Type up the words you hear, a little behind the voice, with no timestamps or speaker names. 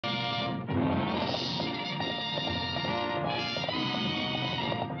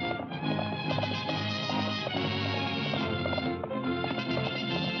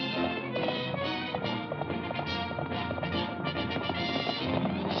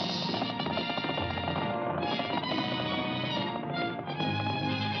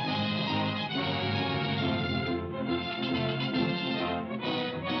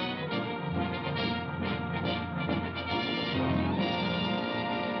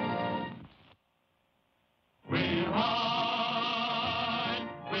ride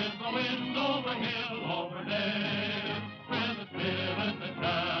with the wind over hill, over dale, with the spirit that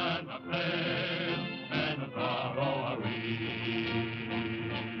cannot fail, and the Zorro are we.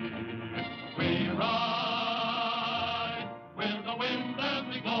 We ride with the wind as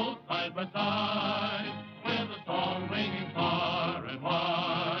we go side by side, with the storm ringing far and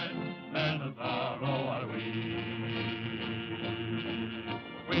wide, and the Zorro are we.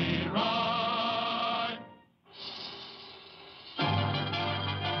 We ride.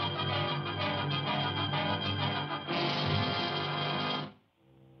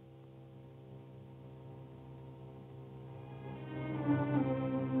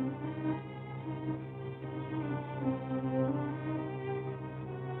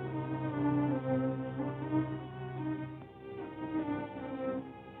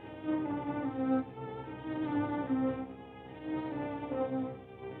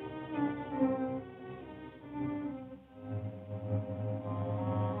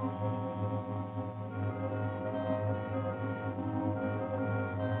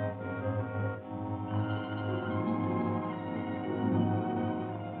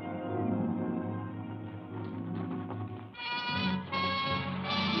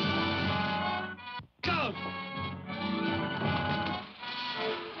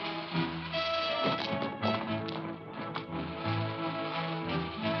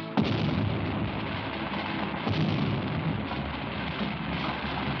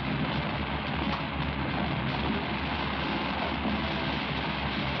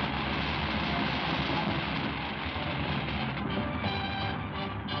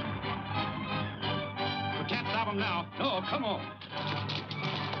 Now. No, come on.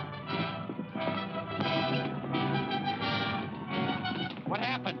 What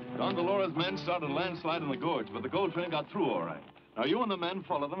happened? Gondolaro's men started a landslide in the gorge, but the gold train got through all right. Now, you and the men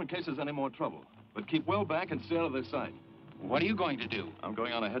follow them in case there's any more trouble. But keep well back and stay out of their sight. What are you going to do? I'm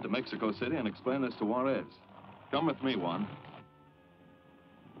going on ahead to Mexico City and explain this to Juarez. Come with me, Juan.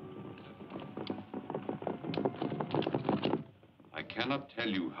 I cannot tell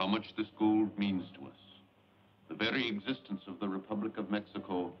you how much this gold means to us. The very existence of the Republic of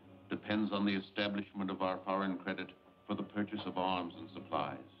Mexico depends on the establishment of our foreign credit for the purchase of arms and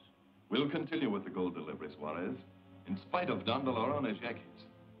supplies. We'll continue with the gold deliveries, Juarez, in spite of Don Deloro and his Yankees.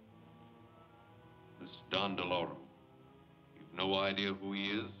 This Don Deloro, you've no idea who he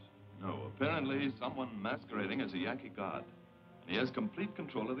is? No, apparently he's someone masquerading as a Yankee god. And he has complete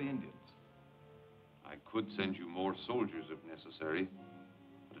control of the Indians. I could send you more soldiers if necessary,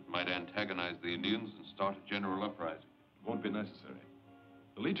 but it might antagonize the Indians and start a general uprising. It won't be necessary.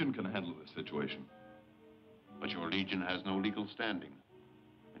 The Legion can handle this situation. But your Legion has no legal standing.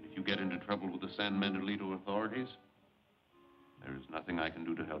 And if you get into trouble with the San Mendolito authorities, there is nothing I can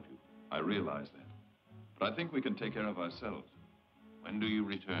do to help you. I realize that. But I think we can take care of ourselves. When do you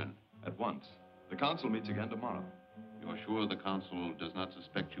return? At once. The council meets again tomorrow. You're sure the council does not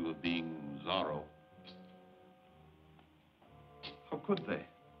suspect you of being Zorro? How could they?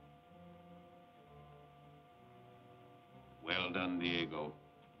 Well done, Diego.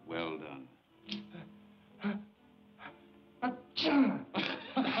 Well done.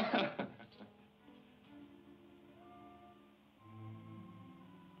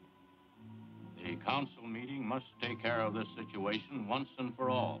 The council meeting must take care of this situation once and for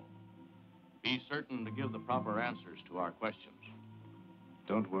all. Be certain to give the proper answers to our questions.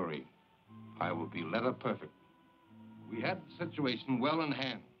 Don't worry. I will be letter perfect. We had the situation well in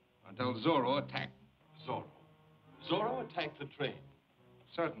hand until Zorro attacked. Zorro? Zorro attacked the train?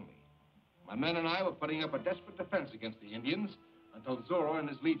 Certainly. My men and I were putting up a desperate defense against the Indians until Zorro and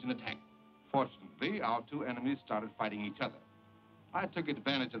his legion attacked. Fortunately, our two enemies started fighting each other. I took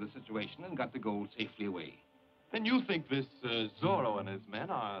advantage of the situation and got the gold safely away. Then you think this Zorro and his men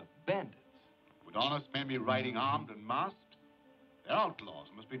are bandits? Would honest men be riding armed and masked? They're outlaws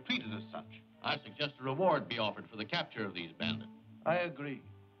and must be treated as such. I suggest a reward be offered for the capture of these bandits. I agree.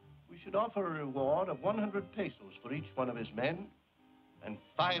 We should offer a reward of 100 pesos for each one of his men, and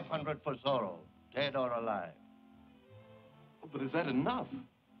 500 for Zorro, dead or alive. Oh, but is that enough?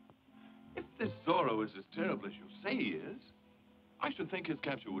 If this Zorro is as terrible as you say he is, I should think his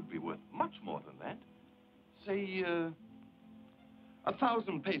capture would be worth much more than that. Say,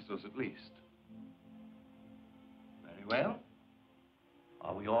 1,000 pesos at least. Very well.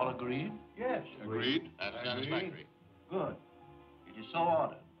 Are we all agreed? Yes. Agreed? That's satisfactory. Good. It is so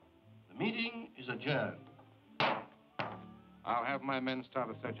ordered. The meeting is adjourned. I'll have my men start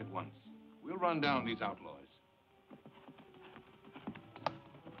a search at once. We'll run down these outlaws.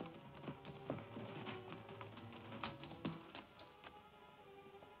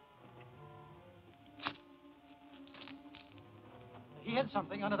 He hid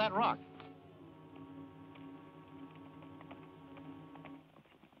something under that rock.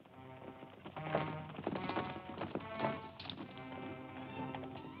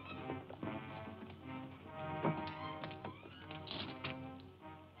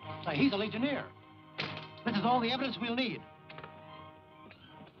 Say, he's a Legionnaire. This is all the evidence we'll need.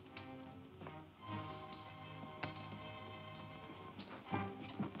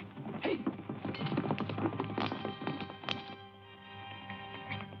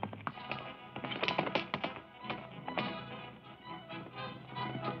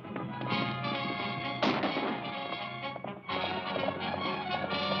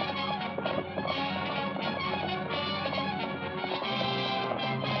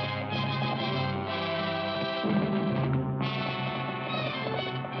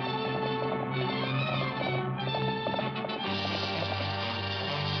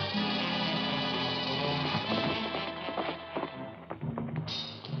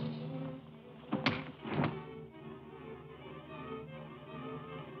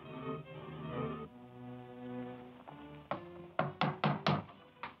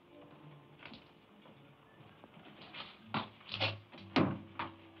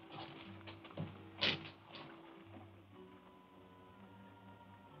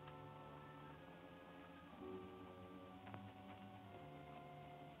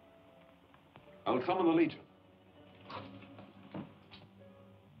 I'll summon the Legion.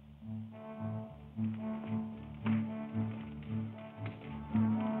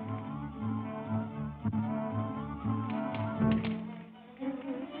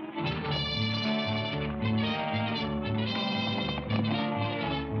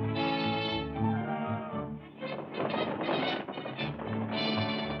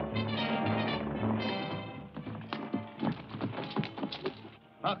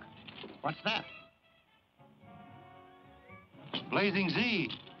 Look, what's that? Blazing Z.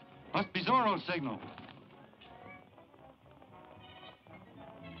 Must be Zorro's signal.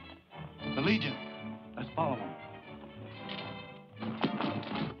 The Legion. Let's follow them.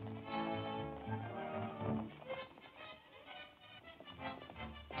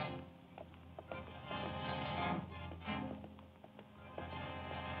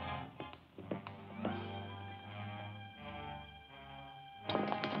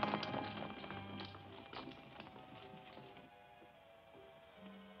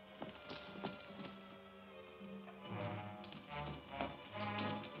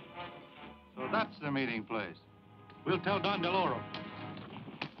 That's the meeting place. We'll tell Don DeLoro.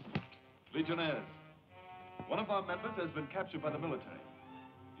 Legionnaires, one of our members has been captured by the military.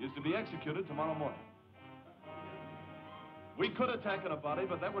 He is to be executed tomorrow morning. We could attack in a body,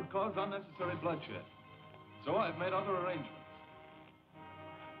 but that would cause unnecessary bloodshed. So I've made other arrangements.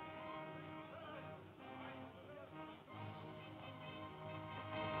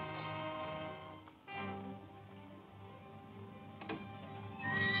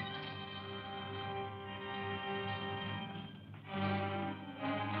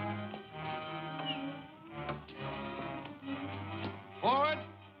 Forward,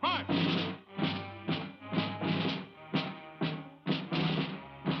 march!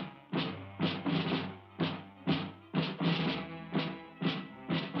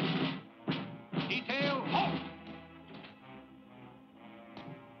 Detail, halt!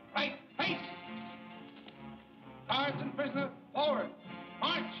 Right, face! Guards and prisoner, forward!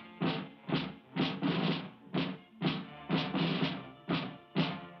 March!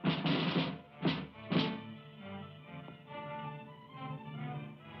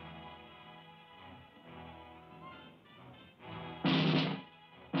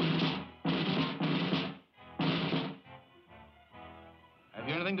 Have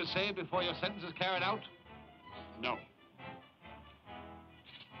you anything to say before your sentence is carried out? No.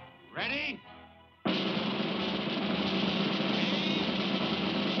 Ready?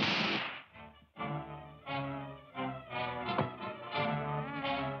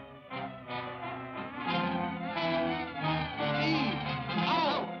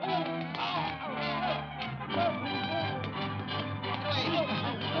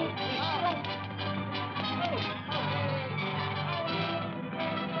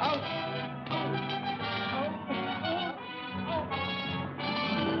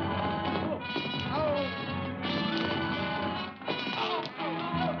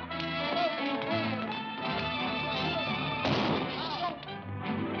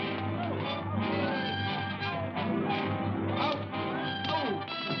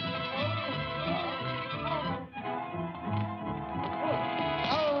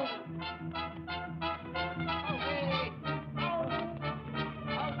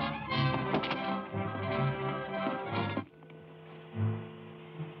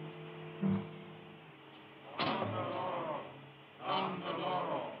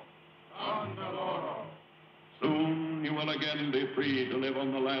 will again be free to live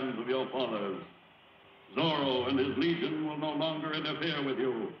on the lands of your fathers. Zorro and his legion will no longer interfere with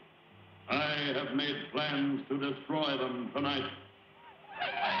you. I have made plans to destroy them tonight.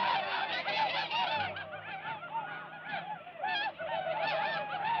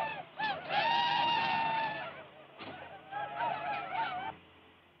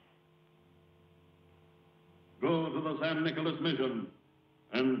 Go to the San Nicolas mission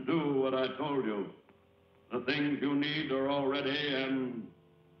and do what I told you. The things you need are all ready and...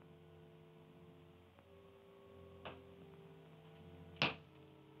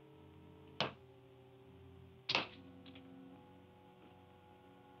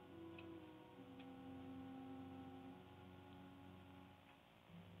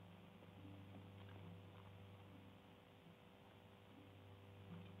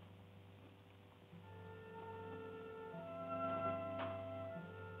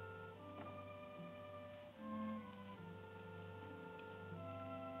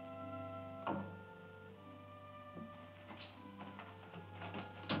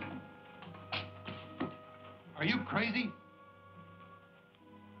 Are you crazy?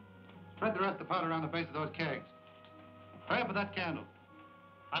 Spread the rest of the powder around the base of those kegs. Hurry up with that candle.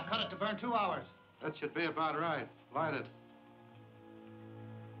 I've cut it to burn 2 hours. That should be about right. Light it.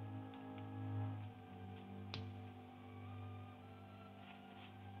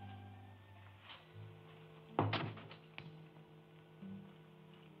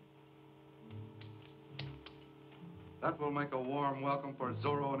 That will make a warm welcome for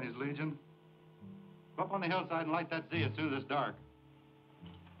Zorro and his legion. Go up on the hillside and light that Z as soon as it's dark.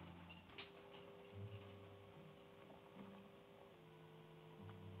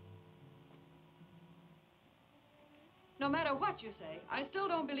 No matter what you say, I still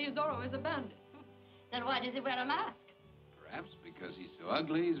don't believe Zorro is a bandit. Then why does he wear a mask? Perhaps because he's so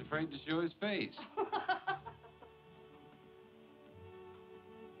ugly, he's afraid to show his face.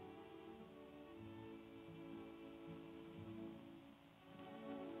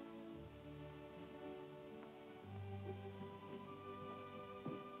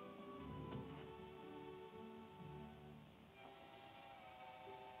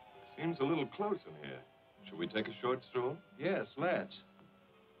 Seems a little close in here. Should we take a short stroll? Yes, let's.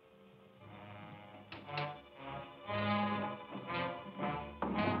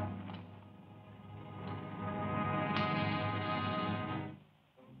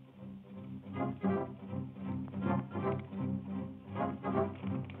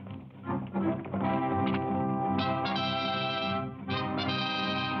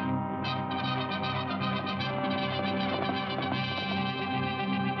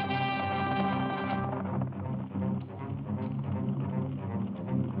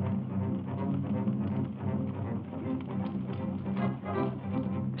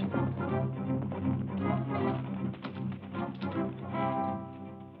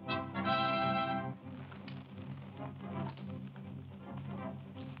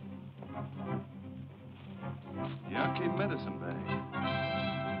 Yucky medicine bag.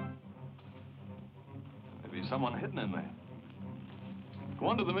 Maybe someone hidden in there. Go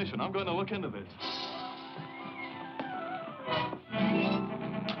on to the mission. I'm going to look into this.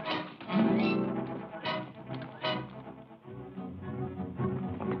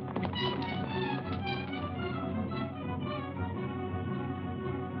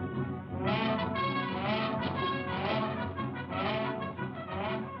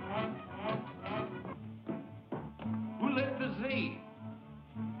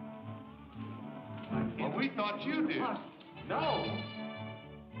 You did. No.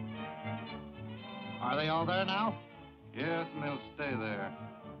 Are they all there now? Yes, and they'll stay there.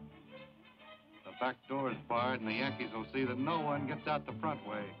 The back door is barred, and the Yankees will see that no one gets out the front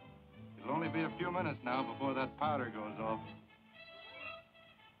way. It'll only be a few minutes now before that powder goes off.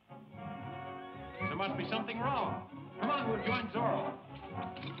 There must be something wrong. Come on, we'll join Zorro.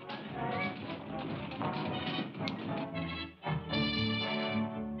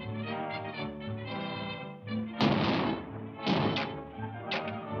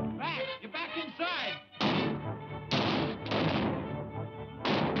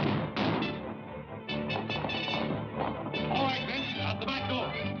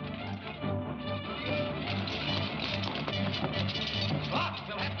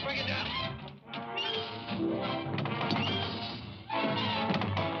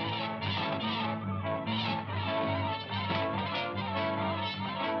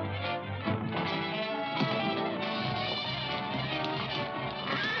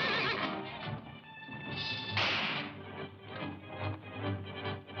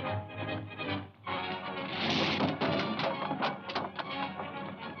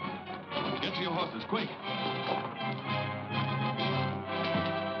 Get to your horses, quick.